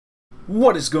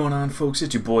What is going on, folks?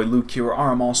 It's your boy Luke here,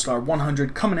 Q&Allstar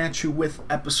 100, coming at you with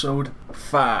episode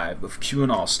 5 of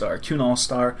Q&Allstar.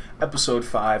 Q&Allstar episode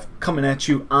 5, coming at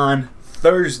you on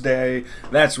Thursday.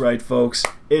 That's right, folks.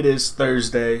 It is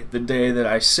Thursday, the day that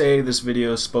I say this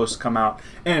video is supposed to come out,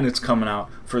 and it's coming out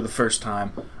for the first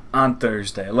time on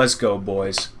Thursday. Let's go,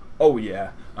 boys. Oh,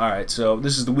 yeah. Alright, so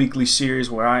this is the weekly series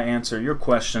where I answer your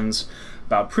questions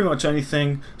about pretty much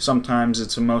anything. Sometimes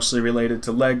it's mostly related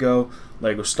to Lego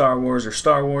Star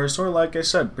Wars, or like I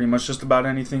said, pretty much just about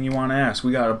anything you want to ask.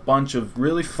 We got a bunch of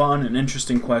really fun and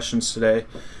interesting questions today,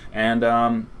 and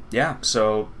yeah,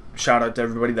 so shout out to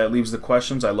everybody that leaves the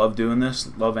questions. I love doing this,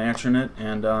 love answering it,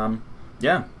 and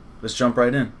yeah, let's jump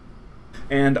right in.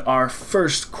 And our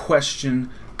first question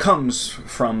comes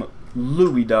from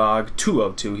Louis Dog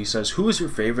 202. He says, "Who is your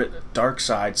favorite dark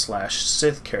side /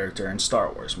 Sith character in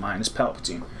Star Wars?" Mine is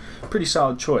Palpatine. Pretty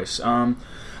solid choice.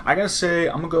 I gotta say,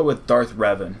 I'm gonna go with Darth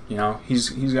Revan. You know,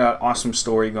 he's got awesome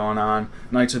story going on.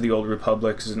 Knights of the Old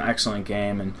Republic is an excellent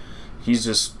game, and he's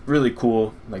just really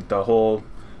cool. Like the whole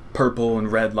purple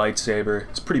and red lightsaber,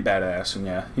 it's pretty badass. And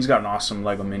yeah, he's got an awesome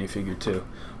Lego minifigure too,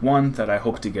 one that I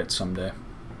hope to get someday.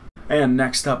 And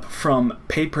next up from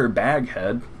Paper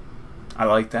Baghead. I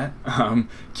like that.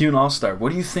 Q&Allstar,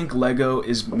 what do you think Lego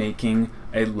is making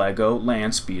a Lego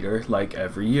land speeder like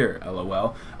every year?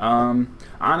 LOL.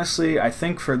 Honestly, I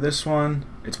think for this one,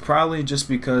 it's probably just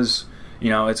because, you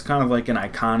know, it's kind of like an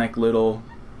iconic little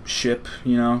ship,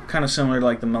 you know, kind of similar to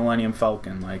like the Millennium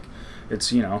Falcon. Like,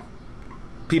 it's, you know,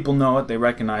 people know it, they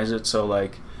recognize it, so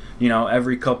like, you know,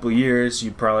 every couple years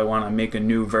you probably want to make a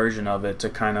new version of it to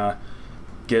kind of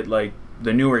get like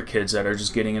the newer kids that are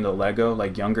just getting into Lego,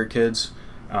 like younger kids,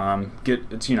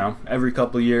 it's, you know, every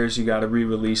couple of years you got to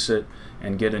re-release it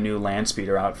and get a new land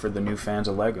speeder out for the new fans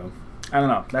of Lego. I don't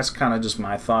know, that's kind of just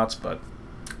my thoughts, but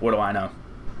what do I know?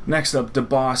 Next up,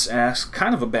 DeBoss asks,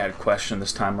 kind of a bad question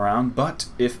this time around, but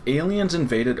if aliens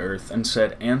invaded Earth and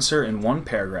said answer in one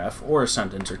paragraph or a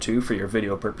sentence or two for your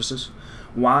video purposes,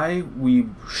 why we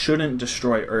shouldn't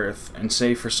destroy Earth, and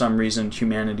say for some reason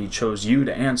humanity chose you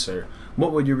to answer,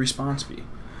 what would your response be?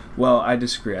 Well, I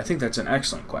disagree. I think that's an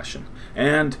excellent question.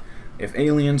 And if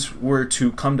aliens were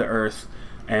to come to Earth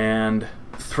and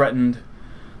threatened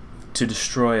to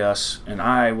destroy us, and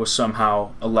I was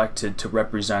somehow elected to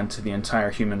represent the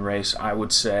entire human race, I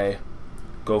would say,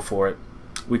 go for it.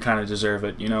 We kind of deserve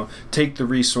it. You know, take the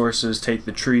resources, take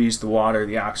the trees, the water,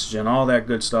 the oxygen, all that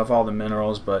good stuff, all the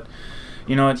minerals, but,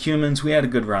 you know, at humans, we had a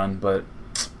good run, but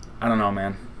I don't know,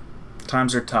 man.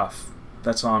 Times are tough.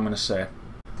 That's all I'm going to say.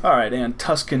 Alright, and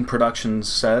Tuscan Productions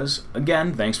says,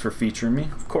 again, thanks for featuring me.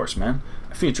 Of course, man.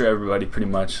 I feature everybody pretty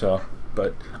much, so,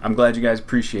 but I'm glad you guys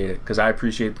appreciate it, because I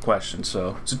appreciate the question,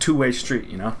 so it's a two-way street,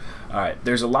 you know? Alright,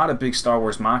 there's a lot of big Star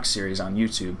Wars mock series on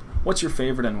YouTube. What's your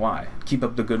favorite and why? Keep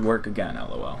up the good work again,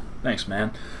 LOL. Thanks,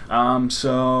 man.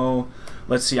 So,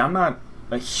 let's see, I'm not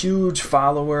a huge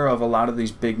follower of a lot of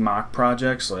these big mock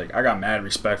projects. Like, I got mad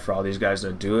respect for all these guys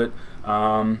that do it.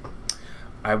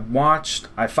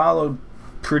 I followed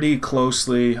pretty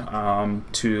closely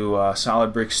to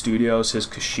Solid Brick Studios, his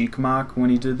Kashyyyk mock when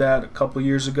he did that a couple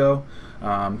years ago.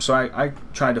 So I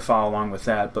tried to follow along with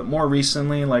that. But more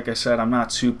recently, like I said, I'm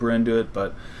not super into it,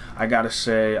 but I gotta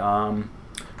say,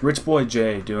 Rich Boy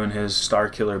J doing his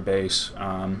Starkiller base,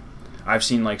 I've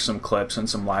seen like some clips and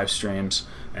some live streams,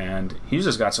 and he's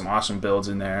just got some awesome builds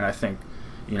in there, and I think,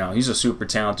 you know, he's a super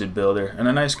talented builder and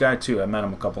a nice guy too. I met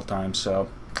him a couple times, so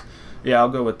yeah, I'll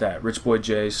go with that. Rich Boy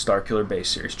J's Starkiller base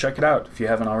series. Check it out if you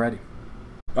haven't already.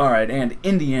 Alright, and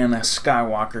Indiana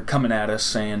Skywalker coming at us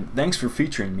saying, thanks for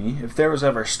featuring me. If there was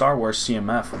ever Star Wars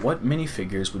CMF, what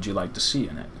minifigures would you like to see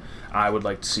in it? I would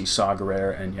like to see Saw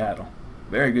Gerrera and Yaddle.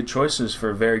 Very good choices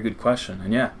for a very good question,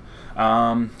 and yeah.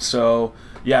 So,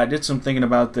 yeah, I did some thinking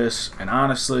about this, and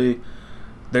honestly,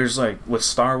 there's like, with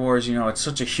Star Wars, you know, it's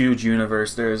such a huge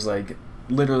universe. There's like,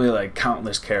 literally like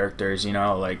countless characters, you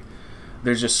know, like,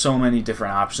 there's just so many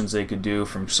different options they could do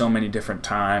from so many different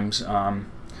times.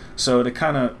 So to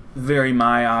kind of vary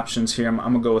my options here, I'm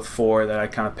going to go with 4 that I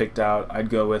kind of picked out. I'd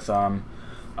go with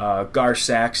Gar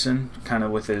Saxon, kind of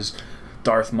with his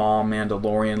Darth Maul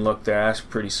Mandalorian look there. That's a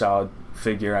pretty solid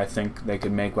figure I think they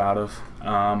could make out of.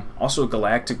 Also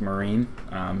Galactic Marine.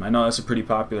 I know that's a pretty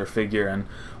popular figure, and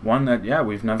one that, yeah,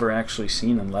 we've never actually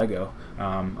seen in Lego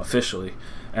officially.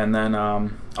 And then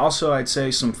also I'd say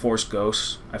some Force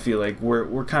Ghosts. I feel like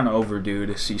we're kind of overdue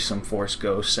to see some Force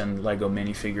Ghosts in Lego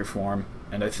minifigure form.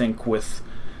 And I think with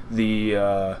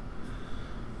the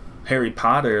Harry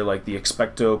Potter, like the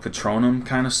Expecto Patronum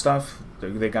kind of stuff,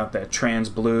 they got that trans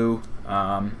blue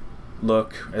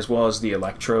look, as well as the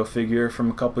Electro figure from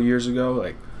a couple years ago.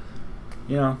 Like,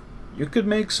 you know, you could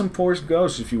make some Force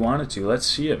Ghosts if you wanted to. Let's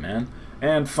see it, man.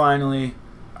 And finally,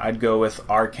 I'd go with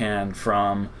Arcan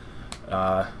from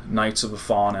Knights of the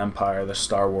Fallen Empire, the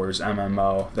Star Wars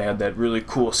MMO. They had that really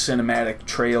cool cinematic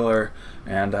trailer,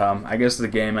 and I guess the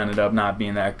game ended up not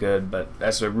being that good, but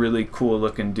that's a really cool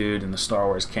looking dude in the Star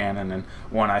Wars canon, and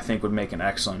one I think would make an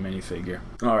excellent minifigure.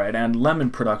 Alright, and Lemon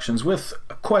Productions with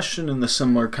a question in the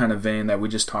similar kind of vein that we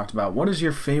just talked about. What is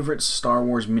your favorite Star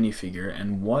Wars minifigure,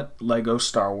 and what Lego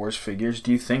Star Wars figures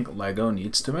do you think Lego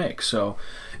needs to make? So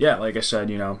yeah, like I said,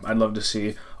 you know, I'd love to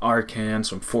see Arcan,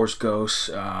 some Force Ghosts,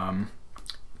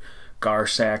 Gar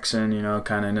Saxon, you know,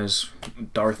 kind of in his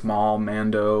Darth Maul,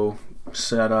 Mando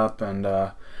setup, and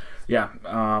yeah,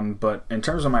 but in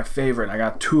terms of my favorite, I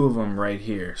got two of them right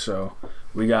here. So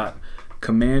we got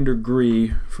Commander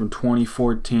Gree from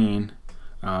 2014.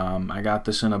 I got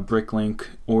this in a Bricklink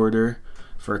order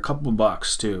for a couple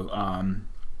bucks too. And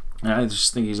I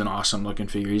just think he's an awesome looking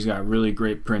figure. He's got really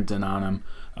great printing on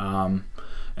him,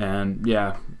 and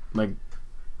yeah, like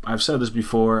I've said this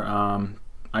before,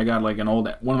 I got like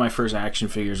one of my first action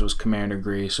figures was Commander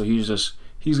Gree, so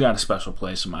he's got a special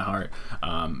place in my heart,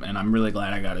 and I'm really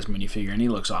glad I got his minifigure, and he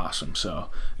looks awesome. So,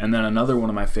 and then another one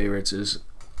of my favorites is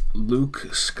Luke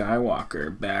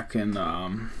Skywalker, back in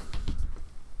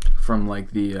from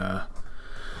like the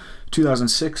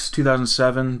 2006,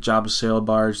 2007 Jabba Sail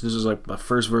Barge. This is like the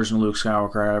first version of Luke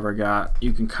Skywalker I ever got.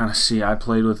 You can kind of see I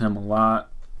played with him a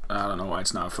lot. I don't know why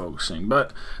it's not focusing,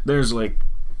 but there's like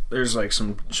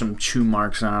some chew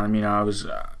marks on him. You know, I was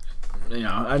you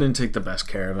know, I didn't take the best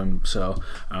care of him. So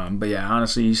but yeah,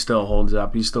 honestly, he still holds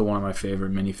up. He's still one of my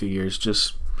favorite minifigures,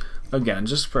 just again,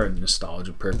 just for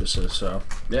nostalgia purposes. So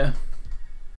yeah.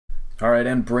 Alright,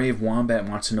 and Brave Wombat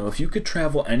wants to know, if you could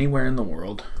travel anywhere in the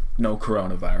world, no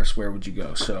coronavirus, where would you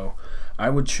go? So I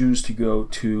would choose to go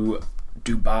to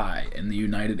Dubai in the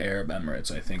United Arab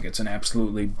Emirates. I think it's an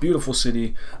absolutely beautiful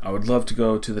city. I would love to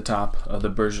go to the top of the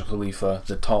Burj Khalifa,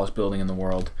 the tallest building in the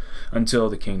world, until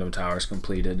the Kingdom Tower is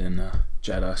completed in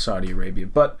Jeddah, Saudi Arabia.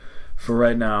 But for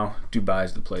right now, Dubai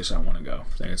is the place I want to go.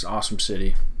 I think it's an awesome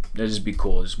city. It'd just be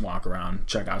cool to just walk around,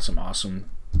 check out some awesome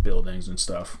buildings and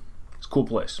stuff. It's a cool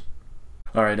place.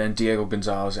 Alright, and Diego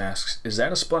Gonzalez asks, is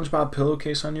that a SpongeBob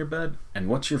pillowcase on your bed? And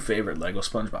what's your favorite Lego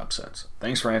SpongeBob sets?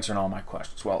 Thanks for answering all my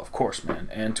questions. Well, of course, man.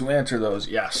 And to answer those,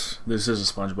 yes, this is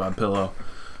a SpongeBob pillow.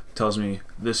 It tells me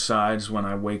this side's when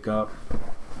I wake up,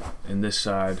 and this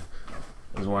side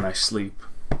is when I sleep.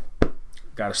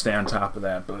 Gotta stay on top of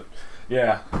that, but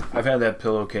yeah, I've had that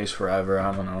pillowcase forever.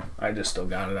 I don't know. I just still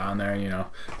got it on there, you know.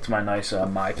 It's my nice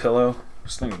My Pillow.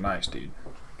 This thing's nice, dude.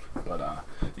 But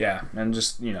yeah, and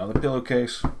just, you know, the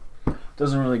pillowcase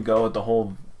doesn't really go with the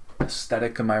whole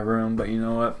aesthetic of my room, but you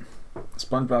know what,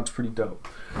 SpongeBob's pretty dope.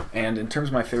 And in terms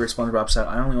of my favorite SpongeBob set,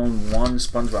 I only own one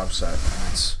SpongeBob set,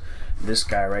 and it's this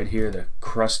guy right here, the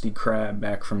Krusty Krab,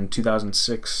 back from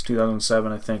 2006,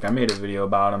 2007, I think. I made a video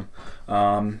about him,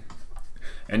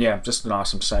 and yeah, just an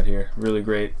awesome set here. Really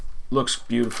great, looks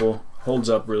beautiful, holds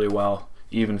up really well,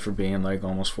 even for being like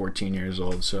almost 14 years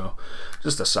old. So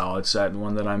just a solid set, and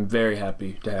one that I'm very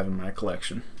happy to have in my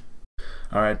collection.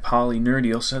 Alright, Polly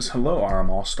Nerdiel says, hello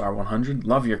Allstar 100,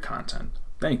 love your content.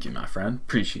 Thank you, my friend,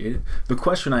 appreciate it. The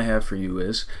question I have for you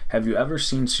is, have you ever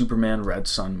seen Superman Red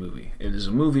Sun movie? It is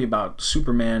a movie about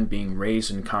Superman being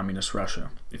raised in communist Russia.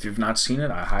 If you've not seen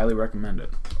it, I highly recommend it.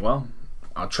 Well,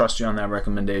 I'll trust you on that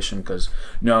recommendation, because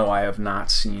no, I have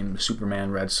not seen the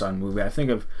Superman Red Sun movie. I think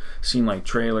I've seen like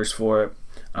trailers for it,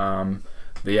 but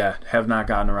yeah, have not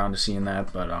gotten around to seeing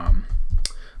that. But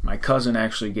my cousin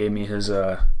actually gave me his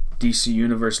DC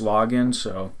Universe login,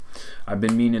 so I've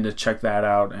been meaning to check that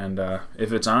out, and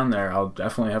if it's on there, I'll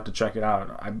definitely have to check it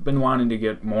out. I've been wanting to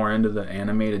get more into the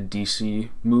animated DC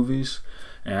movies,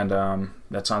 and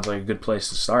that sounds like a good place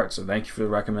to start, so thank you for the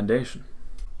recommendation.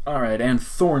 Alright, and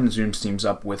Thorn Zooms teams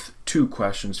up with two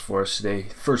questions for us today.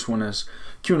 First one is,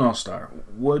 Q&Allstar,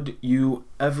 would you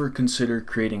ever consider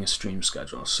creating a stream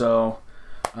schedule? So,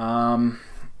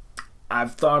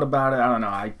 I've thought about it. I don't know.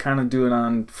 I kind of do it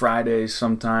on Fridays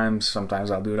sometimes. Sometimes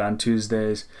I'll do it on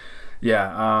Tuesdays.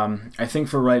 Yeah, I think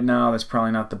for right now, that's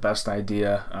probably not the best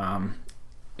idea.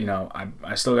 You know,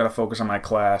 I still got to focus on my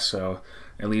class, so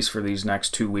at least for these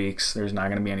next 2 weeks, there's not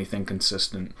going to be anything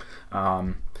consistent.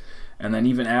 And then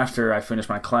even after I finish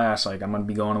my class, like, I'm going to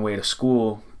be going away to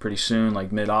school pretty soon,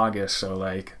 like mid-August, so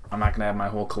like I'm not going to have my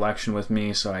whole collection with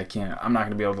me, so I'm not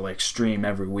going to be able to like stream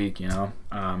every week, you know.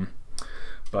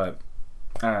 But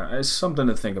I don't know, it's something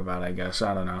to think about, I guess.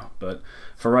 I don't know. But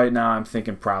for right now, I'm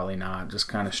thinking probably not, just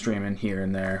kind of streaming here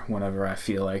and there whenever I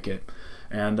feel like it.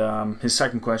 And his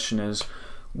second question is,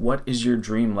 what is your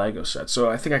dream Lego set? So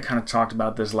I think I kind of talked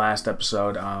about this last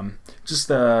episode. Just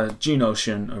the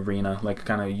Geonosian Arena, like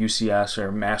kind of UCS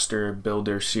or Master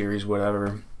Builder Series,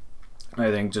 whatever.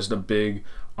 I think just a big,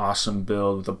 awesome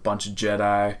build with a bunch of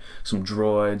Jedi, some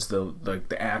droids, the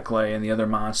Acklay and the other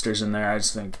monsters in there. I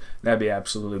just think that'd be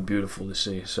absolutely beautiful to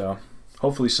see. So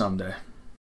hopefully someday.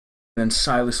 Then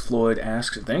Silas Floyd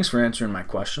asks, thanks for answering my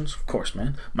questions. Of course,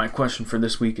 man. My question for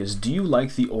this week is, do you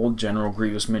like the old General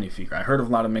Grievous minifigure? I heard a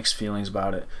lot of mixed feelings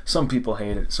about it. Some people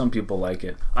hate it, some people like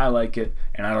it. I like it,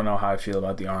 and I don't know how I feel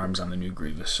about the arms on the new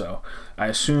Grievous. So I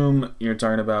assume you're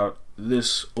talking about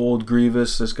this old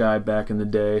Grievous, this guy back in the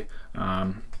day.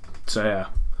 So yeah,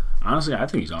 honestly, I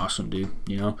think he's awesome, dude.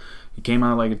 You know, he came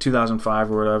out like in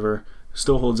 2005 or whatever.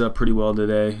 Still holds up pretty well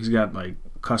today. He's got like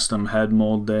custom head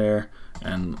mold there,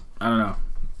 and I don't know.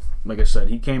 Like I said,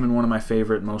 he came in one of my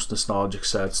favorite, most nostalgic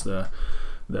sets,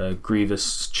 the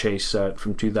Grievous chase set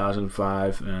from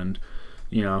 2005, and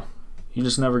you know, he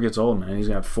just never gets old, man. He's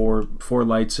got four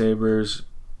lightsabers,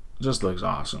 just looks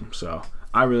awesome. So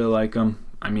I really like him.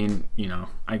 I mean, you know,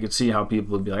 I could see how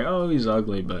people would be like, oh, he's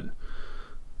ugly, but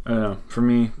I don't know. For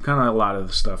me, kind of a lot of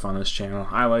the stuff on this channel,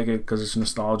 I like it because it's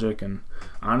nostalgic, and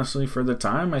honestly, for the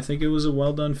time, I think it was a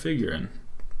well done figure and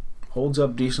holds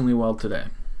up decently well today.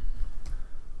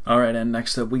 Alright, and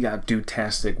next up we got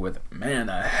Dudetastic with, man,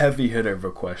 a heavy hitter of a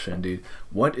question, dude.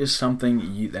 What is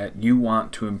something that you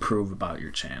want to improve about your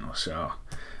channel? So,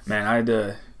 man, I had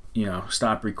to, you know,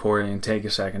 stop recording and take a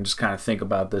second, just kind of think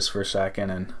about this for a second,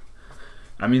 and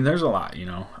I mean, there's a lot, you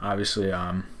know. Obviously,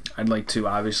 I'd like to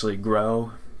obviously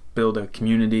grow, build a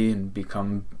community, and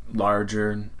become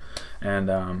larger,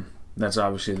 and that's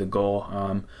obviously the goal.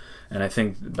 And I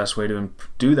think the best way to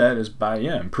do that is by,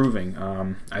 improving.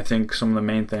 I think some of the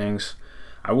main things,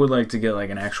 I would like to get like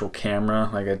an actual camera,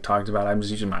 like I talked about. I'm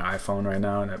just using my iPhone right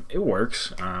now, and it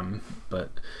works.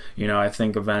 But, you know, I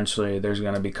think eventually there's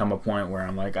going to become a point where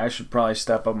I'm like, I should probably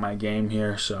step up my game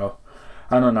here. So,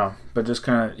 I don't know. But just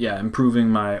kind of, improving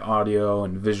my audio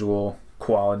and visual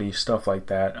quality, stuff like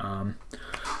that.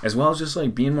 As well as just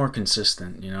like being more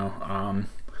consistent, you know.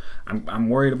 I'm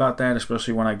worried about that,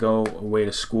 especially when I go away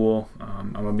to school.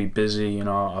 I'm gonna be busy, you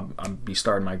know. I'll be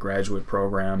starting my graduate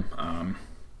program,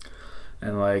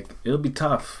 and like it'll be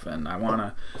tough. And I want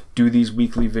to do these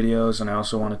weekly videos, and I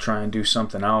also want to try and do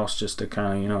something else just to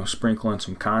kind of, you know, sprinkle in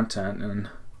some content. And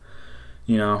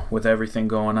you know, with everything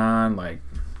going on, like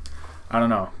I don't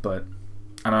know, but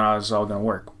I don't know how it's all gonna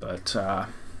work. But I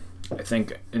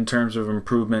think in terms of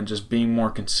improvement, just being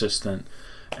more consistent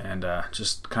and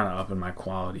just kind of upping my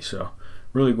quality. So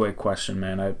really great question,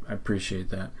 man. I appreciate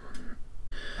that.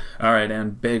 All right,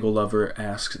 and Bagel Lover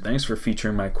asks, thanks for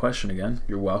featuring my question again.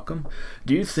 You're welcome.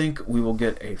 Do you think we will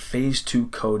get a Phase 2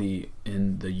 Cody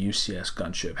in the UCS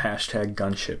gunship? Hashtag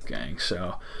gunship gang.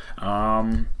 So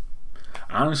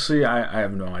honestly, I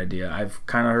have no idea. I've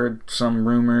kind of heard some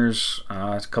rumors,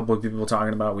 a couple of people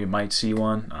talking about we might see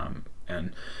one.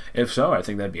 And if so, I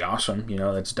think that'd be awesome. You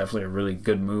know, that's definitely a really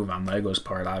good move on Lego's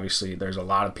part. Obviously, there's a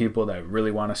lot of people that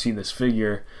really want to see this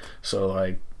figure, so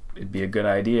like it'd be a good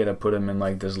idea to put him in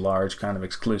like this large kind of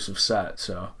exclusive set.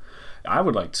 So I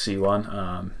would like to see one.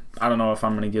 I don't know if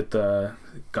I'm gonna get the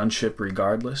gunship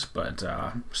regardless, but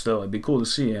still, it'd be cool to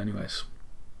see anyways.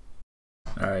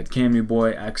 Alright, Camu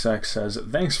Boy XX says,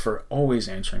 thanks for always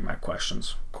answering my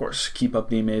questions. Of course, keep up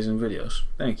the amazing videos.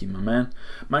 Thank you, my man.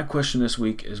 My question this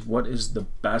week is, what is the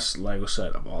best Lego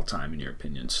set of all time in your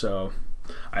opinion? So,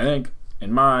 I think,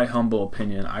 in my humble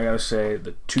opinion, I gotta say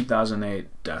the 2008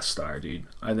 Death Star, dude.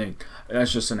 I think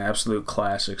that's just an absolute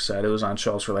classic set. It was on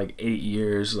shelves for like 8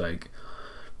 years. Like,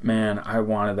 man, I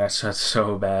wanted that set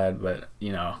so bad, but,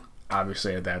 you know,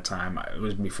 obviously at that time, it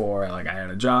was before I had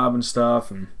a job and stuff,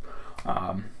 and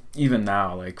even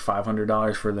now, like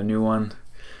 $500 for the new one,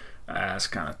 that's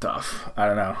kind of tough. I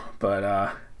don't know,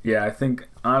 but yeah, I think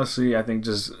honestly,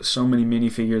 just so many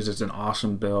minifigures. It's an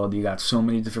awesome build. You got so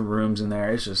many different rooms in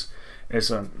there. It's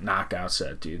a knockout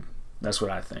set, dude. That's what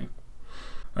I think.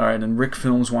 All right, and Rick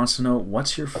Films wants to know,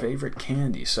 what's your favorite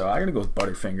candy? So I'm gonna go with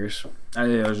Butterfingers. I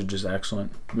think those are just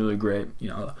excellent, really great. You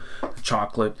know, the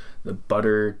chocolate, the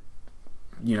butter,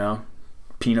 you know,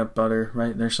 peanut butter,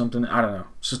 right? There's something, I don't know.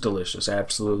 It's just delicious.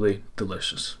 Absolutely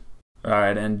delicious. All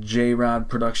right, and J-Rod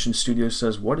Production Studio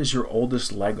says, what is your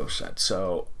oldest Lego set?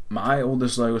 So my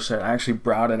oldest Lego set, I actually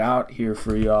brought it out here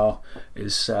for y'all,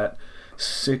 is set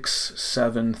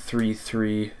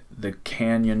 6733, The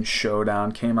Canyon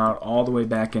Showdown. Came out all the way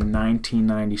back in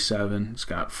 1997. It's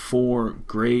got 4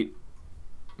 great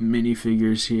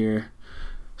minifigures here.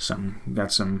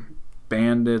 Got some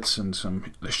bandits and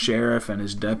the sheriff and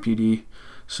his deputy.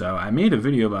 So I made a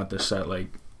video about this set like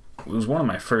it was one of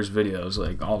my first videos,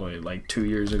 like all the way like 2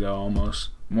 years ago, almost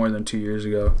more than 2 years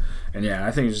ago. And yeah,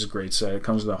 I think it's just a great set. It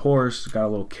comes with a horse, it's got a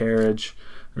little carriage,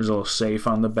 there's a little safe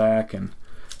on the back, and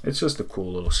it's just a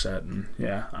cool little set. And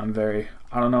yeah, I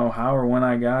don't know how or when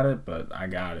I got it, but I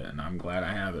got it, and I'm glad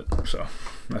I have it. So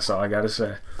that's all I gotta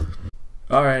say.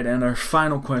 Alright, and our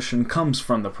final question comes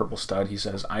from the Purple Stud. He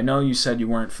says, I know you said you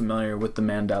weren't familiar with the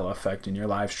Mandela effect in your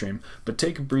live stream, but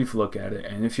take a brief look at it,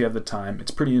 and if you have the time,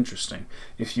 it's pretty interesting.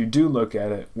 If you do look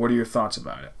at it, what are your thoughts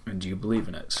about it, and do you believe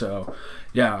in it? So,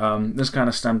 yeah, this kind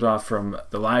of stemmed off from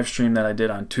the live stream that I did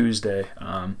on Tuesday.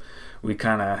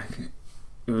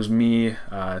 It was me,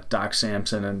 Doc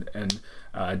Sampson, and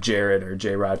Jared, or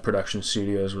J-Rod Production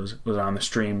Studios, was on the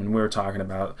stream, and we were talking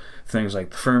about things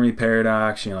like the Fermi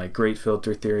paradox, like great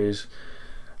filter theories.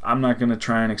 I'm not going to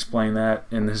try and explain that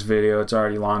in this video, it's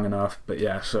already long enough, but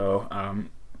yeah, so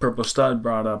Purple Stud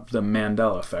brought up the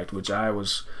Mandela effect, which I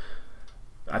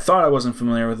thought I wasn't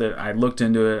familiar with it. I looked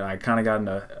into it, I kind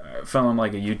of fell in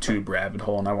like a YouTube rabbit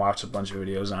hole, and I watched a bunch of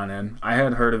videos on it. I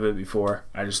had heard of it before,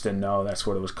 I just didn't know that's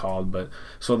what it was called. But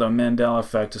so the Mandela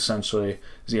effect essentially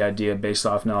is the idea based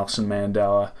off Nelson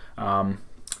Mandela.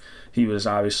 He was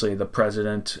obviously the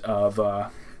president of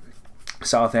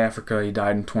South Africa. He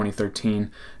died in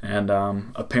 2013, and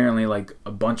apparently like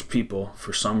a bunch of people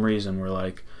for some reason were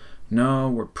like, no,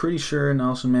 we're pretty sure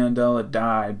Nelson Mandela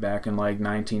died back in like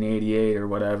 1988 or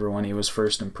whatever when he was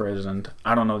first imprisoned.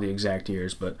 I don't know the exact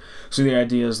years, but so the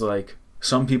idea is like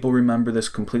some people remember this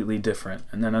completely different.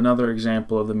 And then another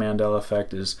example of the Mandela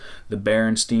effect is the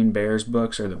Berenstain Bears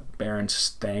books, or the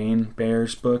Berenstain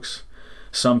Bears books.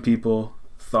 Some people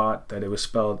thought that it was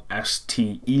spelled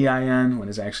S-T-E-I-N when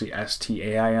it's actually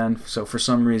S-T-A-I-N. So for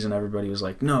some reason everybody was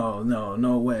like, no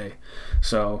way.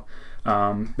 So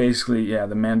basically, yeah,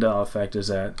 the Mandela effect is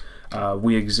that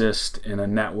we exist in a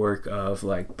network of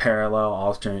like parallel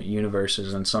alternate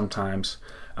universes, and sometimes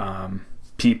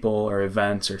people or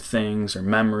events or things or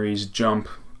memories jump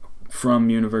from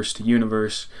universe to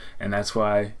universe, and that's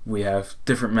why we have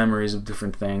different memories of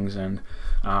different things. And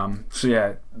so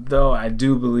yeah, though I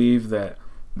do believe that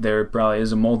there probably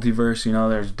is a multiverse,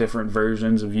 there's different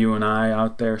versions of you and I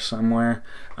out there somewhere.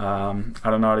 I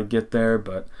don't know how to get there,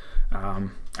 but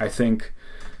I think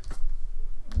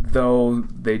though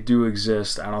they do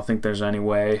exist, I don't think there's any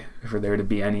way for there to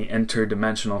be any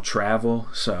interdimensional travel.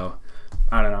 So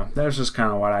I don't know, that's just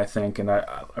kind of what I think. And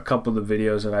a couple of the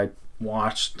videos that I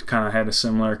watched kind of had a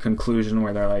similar conclusion,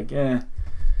 where they're like,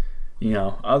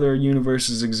 other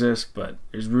universes exist, but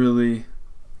there's really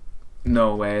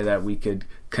no way that we could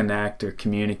connect or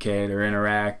communicate or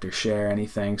interact or share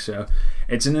anything. So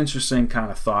it's an interesting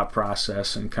kind of thought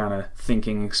process and kind of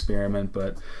thinking experiment,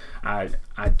 but I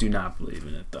do not believe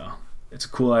in it though. It's a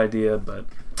cool idea, but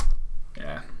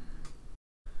yeah.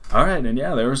 Alright, and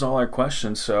yeah, there was all our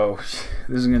questions, so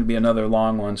this is going to be another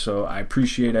long one, so I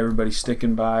appreciate everybody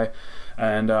sticking by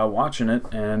and watching it,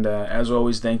 and as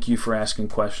always, thank you for asking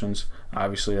questions.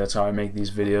 Obviously that's how I make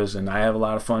these videos, and I have a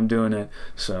lot of fun doing it,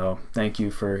 so thank you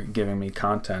for giving me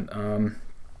content.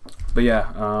 But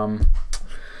yeah,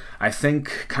 I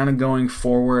think kind of going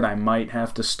forward I might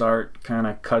have to start kind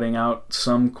of cutting out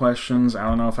some questions. I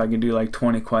don't know if I can do like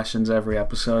 20 questions every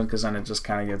episode, because then it just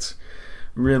kind of gets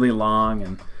really long,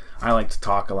 and I like to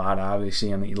talk a lot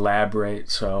obviously and elaborate,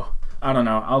 so I don't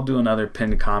know. I'll do another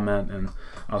pinned comment and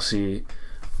I'll see,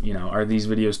 are these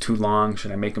videos too long?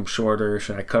 Should I make them shorter?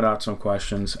 Should I cut out some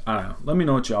questions? I don't know. Let me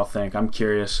know what y'all think. I'm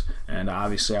curious, and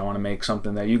obviously I want to make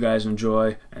something that you guys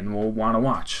enjoy and will want to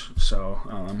watch. So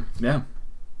yeah.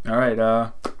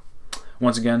 Alright,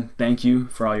 once again, thank you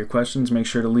for all your questions. Make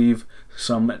sure to leave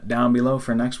some down below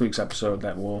for next week's episode.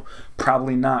 That will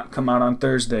probably not come out on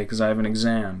Thursday because I have an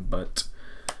exam, but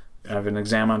I have an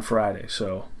exam on Friday.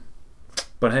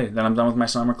 But hey, then I'm done with my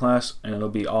summer class, and it'll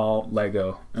be all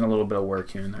Lego and a little bit of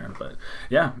work here and there. But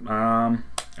yeah,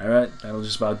 alright, that'll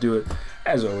just about do it.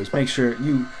 As always, make sure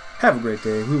you have a great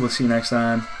day. We will see you next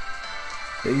time.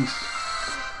 Peace.